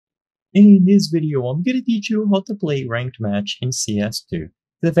In this video, I'm gonna teach you how to play ranked match in CS2.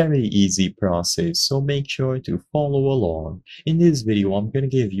 It's a very easy process, so make sure to follow along. In this video, I'm gonna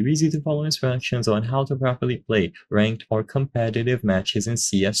give you easy to follow instructions on how to properly play ranked or competitive matches in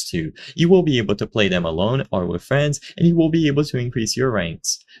CS2. You will be able to play them alone or with friends, and you will be able to increase your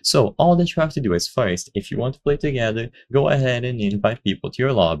ranks. So all that you have to do is first, if you want to play together, go ahead and invite people to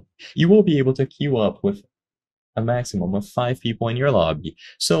your lobby. You will be able to queue up with a maximum of 5 people in your lobby,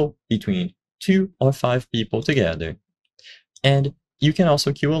 so between 2 or 5 people together. And you can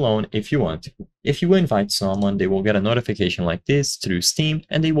also queue alone if you want to. If you invite someone, they will get a notification like this through Steam,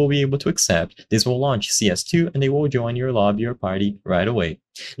 and they will be able to accept. This will launch CS2, and they will join your lobby or party right away.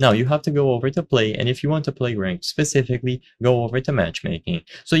 Now, you have to go over to play, and if you want to play ranked specifically, go over to matchmaking.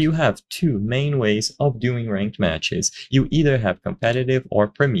 So you have two main ways of doing ranked matches. You either have competitive or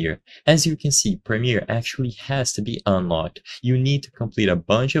premier. As you can see, premier actually has to be unlocked. You need to complete a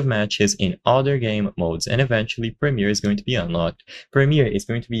bunch of matches in other game modes, and eventually premier is going to be unlocked. Premier is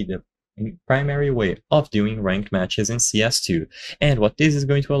going to be the primary way of doing ranked matches in CS2, and what this is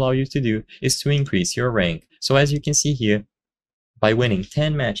going to allow you to do is to increase your rank. So as you can see here, by winning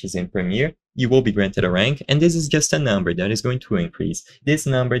 10 matches in Premier, you will be granted a rank, and this is just a number that is going to increase. This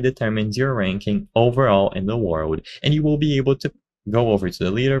number determines your ranking overall in the world, and you will be able to go over to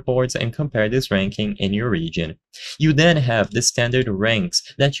the leaderboards and compare this ranking in your region. You then have the standard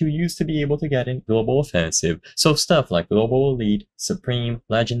ranks that you used to be able to get in Global Offensive, so stuff like Global Elite, Supreme,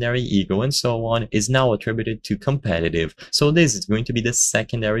 Legendary, Eagle, and so on is now attributed to competitive, so this is going to be the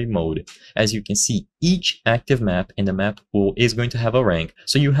secondary mode. As you can see, each active map in the map pool is going to have a rank,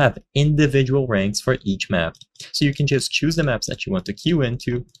 so you have individual ranks for each map. So you can just choose the maps that you want to queue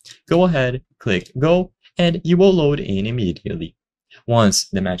into, go ahead, click go, and you will load in immediately. Once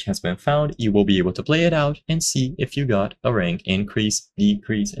the match has been found, you will be able to play it out and see if you got a rank increase,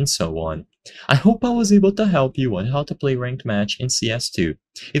 decrease, and so on. I hope I was able to help you on how to play ranked match in CS2.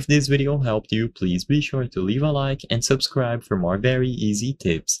 If this video helped you, please be sure to leave a like and subscribe for more very easy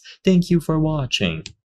tips. Thank you for watching.